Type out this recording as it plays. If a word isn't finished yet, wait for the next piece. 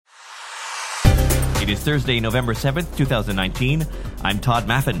It is Thursday, November 7th, 2019. I'm Todd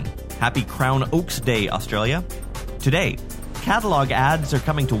Maffin. Happy Crown Oaks Day, Australia. Today, catalog ads are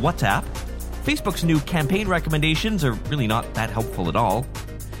coming to WhatsApp. Facebook's new campaign recommendations are really not that helpful at all.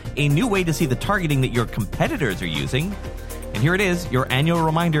 A new way to see the targeting that your competitors are using. And here it is, your annual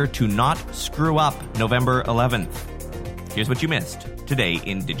reminder to not screw up November 11th. Here's what you missed today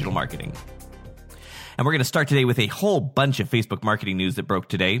in digital marketing. And we're going to start today with a whole bunch of Facebook marketing news that broke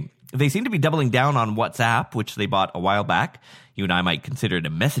today. They seem to be doubling down on WhatsApp, which they bought a while back. You and I might consider it a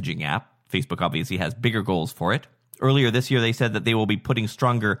messaging app. Facebook obviously has bigger goals for it. Earlier this year, they said that they will be putting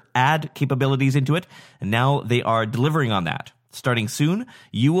stronger ad capabilities into it, and now they are delivering on that. Starting soon,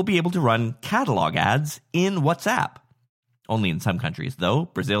 you will be able to run catalog ads in WhatsApp. Only in some countries, though.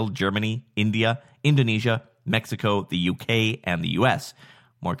 Brazil, Germany, India, Indonesia, Mexico, the UK, and the US.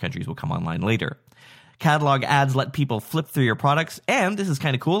 More countries will come online later. Catalog ads let people flip through your products, and this is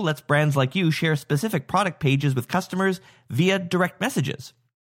kind of cool, lets brands like you share specific product pages with customers via direct messages.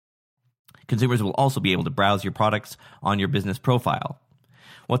 Consumers will also be able to browse your products on your business profile.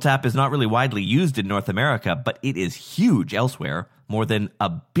 WhatsApp is not really widely used in North America, but it is huge elsewhere, more than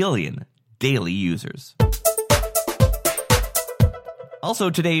 1 billion daily users. Also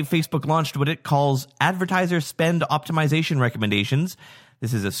today, Facebook launched what it calls Advertiser Spend Optimization Recommendations.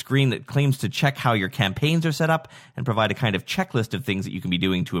 This is a screen that claims to check how your campaigns are set up and provide a kind of checklist of things that you can be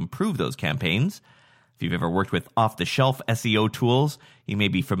doing to improve those campaigns. If you've ever worked with off-the-shelf SEO tools, you may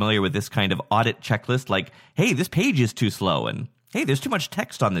be familiar with this kind of audit checklist like, hey, this page is too slow, and hey, there's too much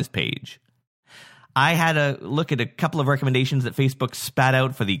text on this page. I had a look at a couple of recommendations that Facebook spat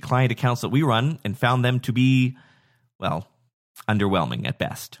out for the client accounts that we run and found them to be, well, underwhelming at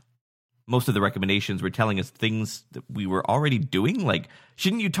best. Most of the recommendations were telling us things that we were already doing, like,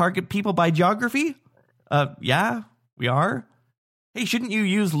 shouldn't you target people by geography? Yeah, we are. Hey, shouldn't you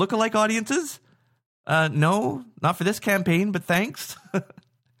use lookalike audiences? No, not for this campaign, but thanks.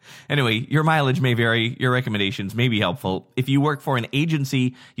 Anyway, your mileage may vary. Your recommendations may be helpful. If you work for an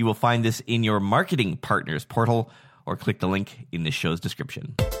agency, you will find this in your marketing partners portal or click the link in this show's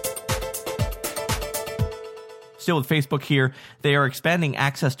description. Still with Facebook here, they are expanding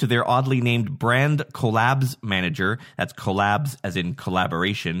access to their oddly named Brand Collabs Manager. That's collabs as in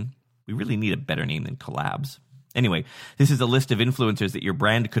collaboration. We really need a better name than collabs. Anyway, this is a list of influencers that your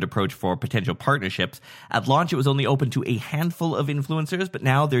brand could approach for potential partnerships. At launch, it was only open to a handful of influencers, but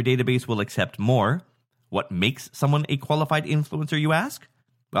now their database will accept more. What makes someone a qualified influencer, you ask?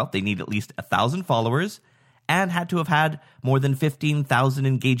 Well, they need at least 1,000 followers and had to have had more than 15,000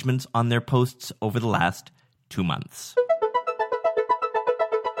 engagements on their posts over the last 2 months.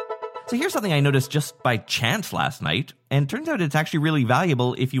 So here's something I noticed just by chance last night, and turns out it's actually really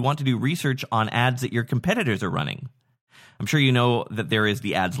valuable if you want to do research on ads that your competitors are running. I'm sure you know that there is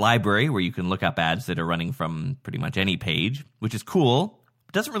the ads library where you can look up ads that are running from pretty much any page, which is cool.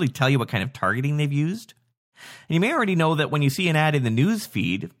 It doesn't really tell you what kind of targeting they've used. And you may already know that when you see an ad in the news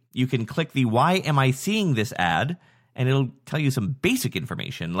feed, you can click the "Why am I seeing this ad?" and it'll tell you some basic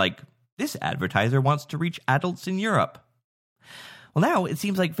information like, this advertiser wants to reach adults in Europe. Well, now it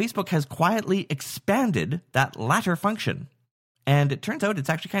seems like Facebook has quietly expanded that latter function. And it turns out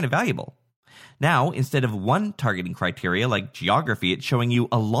it's actually kind of valuable. Now, instead of one targeting criteria like geography, it's showing you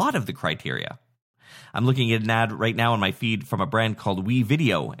a lot of the criteria. I'm looking at an ad right now on my feed from a brand called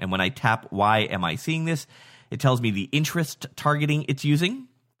WeVideo. And when I tap "Why am I seeing this?" it tells me the interest targeting it's using,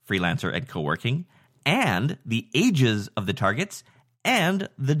 freelancer and co-working, and the ages of the targets, and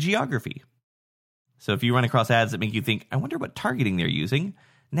the geography. So if you run across ads that make you think, I wonder what targeting they're using,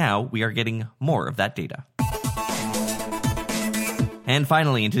 now we are getting more of that data. And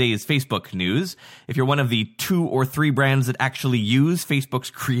finally, in today's Facebook news, if you're one of the 2 or 3 brands that actually use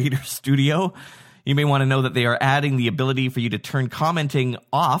Facebook's Creator Studio, you may want to know that they are adding the ability for you to turn commenting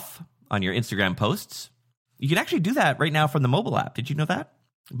off on your Instagram posts. You can actually do that right now from the mobile app. Did you know that?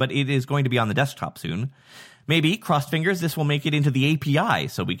 But it is going to be on the desktop soon. Maybe, crossed fingers, this will make it into the API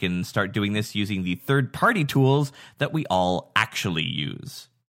so we can start doing this using the third-party tools that we all actually use.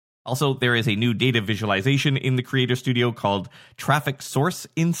 Also, there is a new data visualization in the Creator Studio called Traffic Source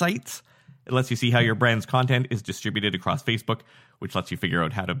Insights. It lets you see how your brand's content is distributed across Facebook, which lets you figure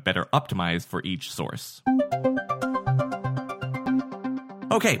out how to better optimize for each source.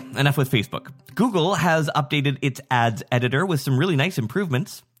 Okay, enough with Facebook. Google has updated its ads editor with some really nice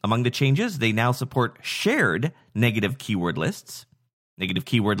improvements. Among the changes, they now support shared negative keyword lists. Negative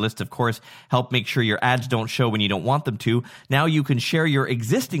keyword lists, of course, help make sure your ads don't show when you don't want them to. Now you can share your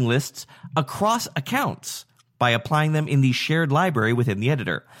existing lists across accounts by applying them in the shared library within the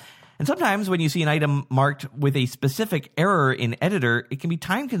editor. And sometimes when you see an item marked with a specific error in Editor, it can be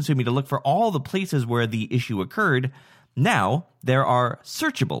time-consuming to look for all the places where the issue occurred. Now, there are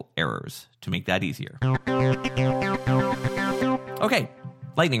searchable errors to make that easier. Okay,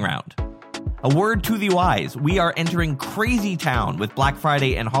 lightning round. A word to the wise. We are entering crazy town with Black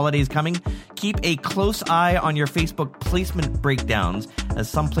Friday and holidays coming. Keep a close eye on your Facebook placement breakdowns, as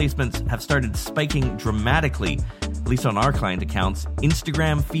some placements have started spiking dramatically, at least on our client accounts.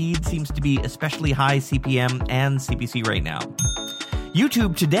 Instagram feed seems to be especially high CPM and CPC right now.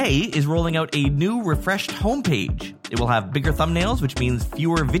 YouTube today is rolling out a new refreshed homepage. It will have bigger thumbnails, which means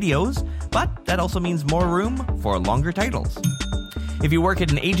fewer videos, but that also means more room for longer titles. If you work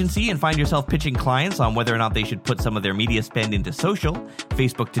at an agency and find yourself pitching clients on whether or not they should put some of their media spend into social,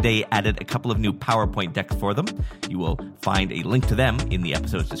 Facebook today added a couple of new PowerPoint decks for them. You will find a link to them in the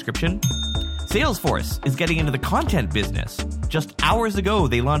episode's description. Salesforce is getting into the content business. Just hours ago,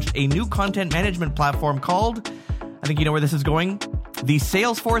 they launched a new content management platform called, I think you know where this is going, the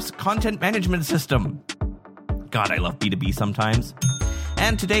Salesforce Content Management System. God, I love B2B sometimes.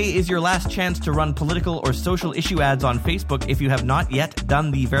 And today is your last chance to run political or social issue ads on Facebook if you have not yet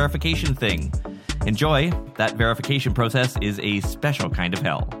done the verification thing. Enjoy. That verification process is a special kind of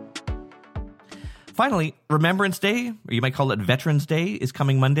hell. Finally, Remembrance Day, or you might call it Veterans Day, is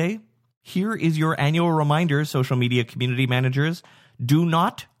coming Monday. Here is your annual reminder, social media community managers. Do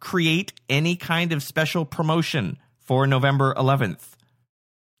not create any kind of special promotion for November 11th.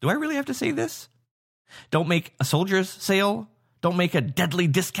 Do I really have to say this? Don't make a soldier's sale. Don't make a deadly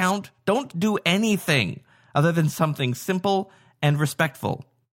discount. Don't do anything other than something simple and respectful.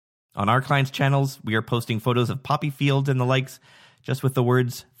 On our clients' channels, we are posting photos of poppy fields and the likes, just with the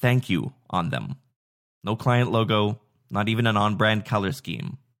words "thank you" on them. No client logo, not even an on-brand color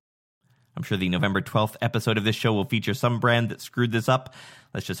scheme. I'm sure the November 12th episode of this show will feature some brand that screwed this up.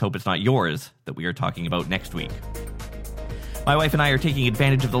 Let's just hope it's not yours that we are talking about next week. My wife and I are taking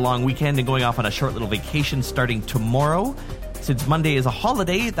advantage of the long weekend and going off on a short little vacation starting tomorrow. Since Monday is a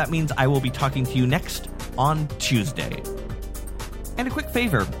holiday, that means I will be talking to you next on Tuesday. And a quick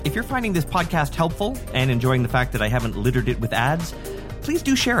favor, if you're finding this podcast helpful and enjoying the fact that I haven't littered it with ads, please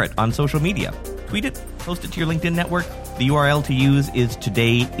do share it on social media. Tweet it, post it to your LinkedIn network. The URL to use is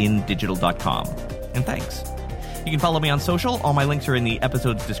todayindigital.com. And thanks. You can follow me on social. All my links are in the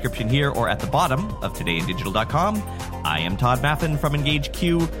episode's description here or at the bottom of todayindigital.com. I am Todd Maffin from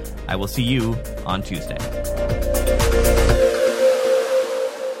EngageQ. I will see you on Tuesday.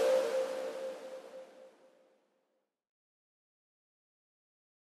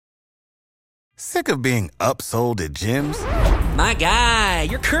 Sick of being upsold at gyms? My guy,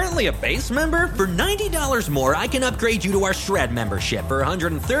 you're currently a base member? For $90 more, I can upgrade you to our Shred membership. For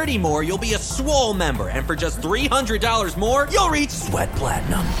 $130 more, you'll be a Swole member. And for just $300 more, you'll reach Sweat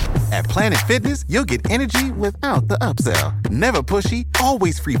Platinum. At Planet Fitness, you'll get energy without the upsell. Never pushy,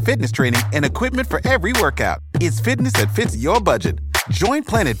 always free fitness training and equipment for every workout. It's fitness that fits your budget. Join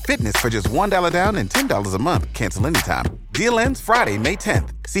Planet Fitness for just $1 down and $10 a month. Cancel anytime. Deal ends Friday, May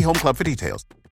 10th. See Home Club for details.